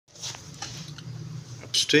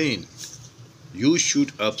Abstain. You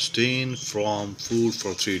should abstain from food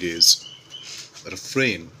for 3 days.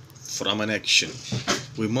 Refrain from an action.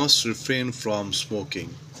 We must refrain from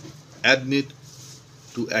smoking. Admit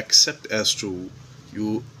to accept as true.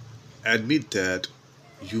 You admit that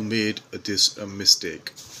you made this a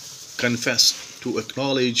mistake. Confess to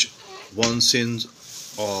acknowledge one's sins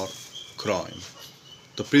or crime.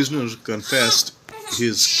 The prisoner confessed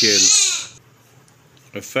his guilt.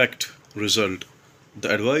 Effect result.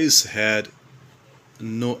 The advice had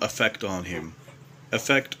no effect on him.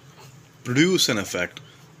 Effect produce an effect.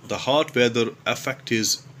 The hot weather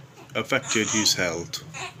affected his health.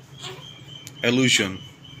 Allusion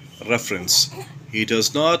reference. He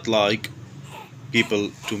does not like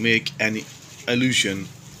people to make any allusion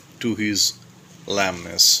to his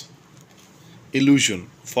lameness. Illusion,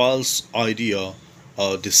 false idea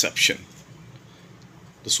or deception.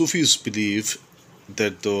 The Sufis believe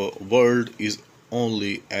that the world is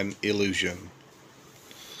only an illusion.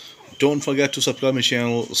 Don't forget to subscribe my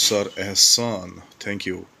channel, Sir Ehsan. Thank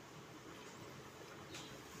you.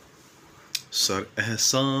 Sir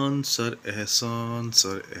Ehsan, Sir Ehsan,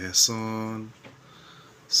 Sir Ehsan.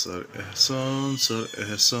 Sir Ehsan, Sir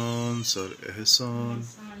Ehsan, Sir Ehsan.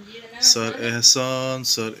 Sir Ehsan,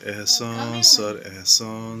 Sir Ehsan, Sir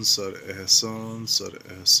Ehsan, Sir Ehsan, Sir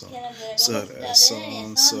Ehsan, Sir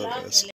Ehsan, Sir Ehsan.